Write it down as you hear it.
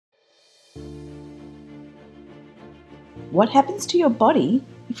What happens to your body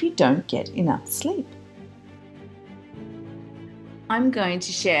if you don't get enough sleep? I'm going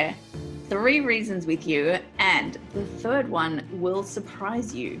to share 3 reasons with you, and the third one will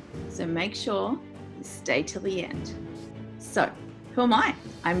surprise you. So make sure you stay till the end. So, who am I?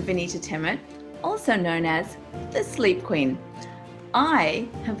 I'm Vinita, also known as the Sleep Queen. I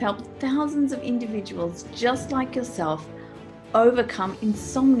have helped thousands of individuals just like yourself overcome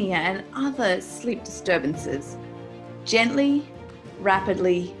insomnia and other sleep disturbances gently,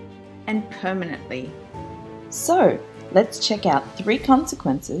 rapidly, and permanently. So, let's check out 3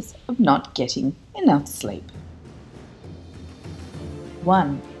 consequences of not getting enough sleep.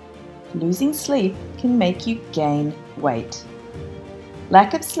 1. Losing sleep can make you gain weight.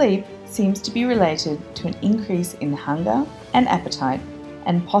 Lack of sleep seems to be related to an increase in hunger and appetite,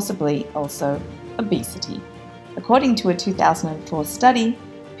 and possibly also obesity. According to a 2004 study,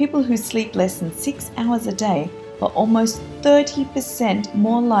 people who sleep less than 6 hours a day are almost 30%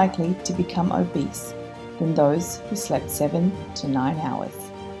 more likely to become obese than those who slept 7 to 9 hours.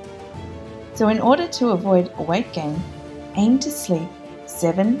 So in order to avoid a weight gain, aim to sleep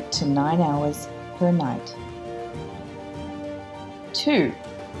 7 to 9 hours per night. 2.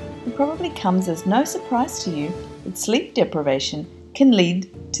 It probably comes as no surprise to you that sleep deprivation can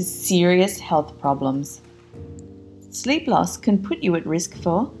lead to serious health problems. Sleep loss can put you at risk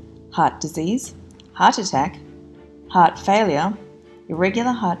for heart disease, heart attack, heart failure,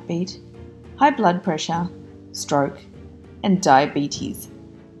 irregular heartbeat, high blood pressure, stroke, and diabetes,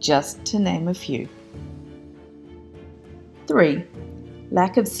 just to name a few. 3.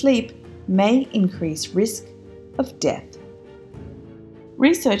 Lack of sleep may increase risk of death.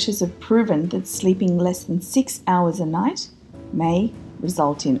 Researchers have proven that sleeping less than 6 hours a night may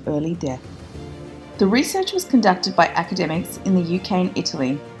result in early death. The research was conducted by academics in the UK and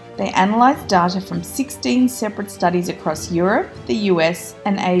Italy. They analysed data from 16 separate studies across Europe, the US,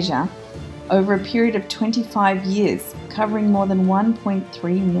 and Asia over a period of 25 years, covering more than 1.3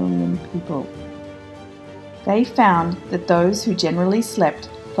 million people. They found that those who generally slept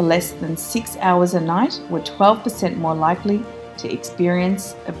for less than 6 hours a night were 12% more likely to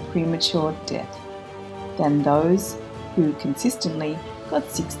experience a premature death than those who consistently got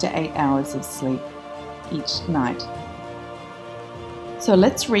 6 to 8 hours of sleep each night. So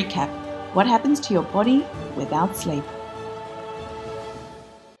let's recap what happens to your body without sleep.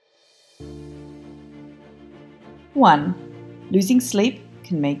 1. Losing sleep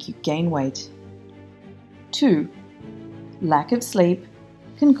can make you gain weight. 2. Lack of sleep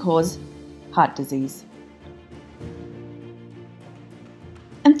can cause heart disease.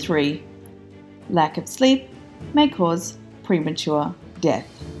 And 3. Lack of sleep may cause premature death.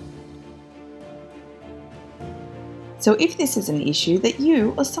 So if this is an issue that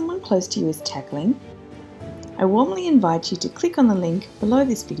you or someone close to you is tackling, I warmly invite you to click on the link below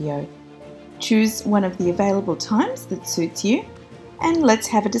this video. Choose one of the available times that suits you, and let's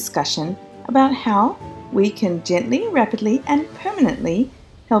have a discussion about how we can gently, rapidly, and permanently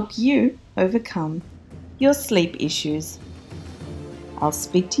help you overcome your sleep issues. I'll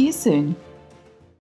speak to you soon.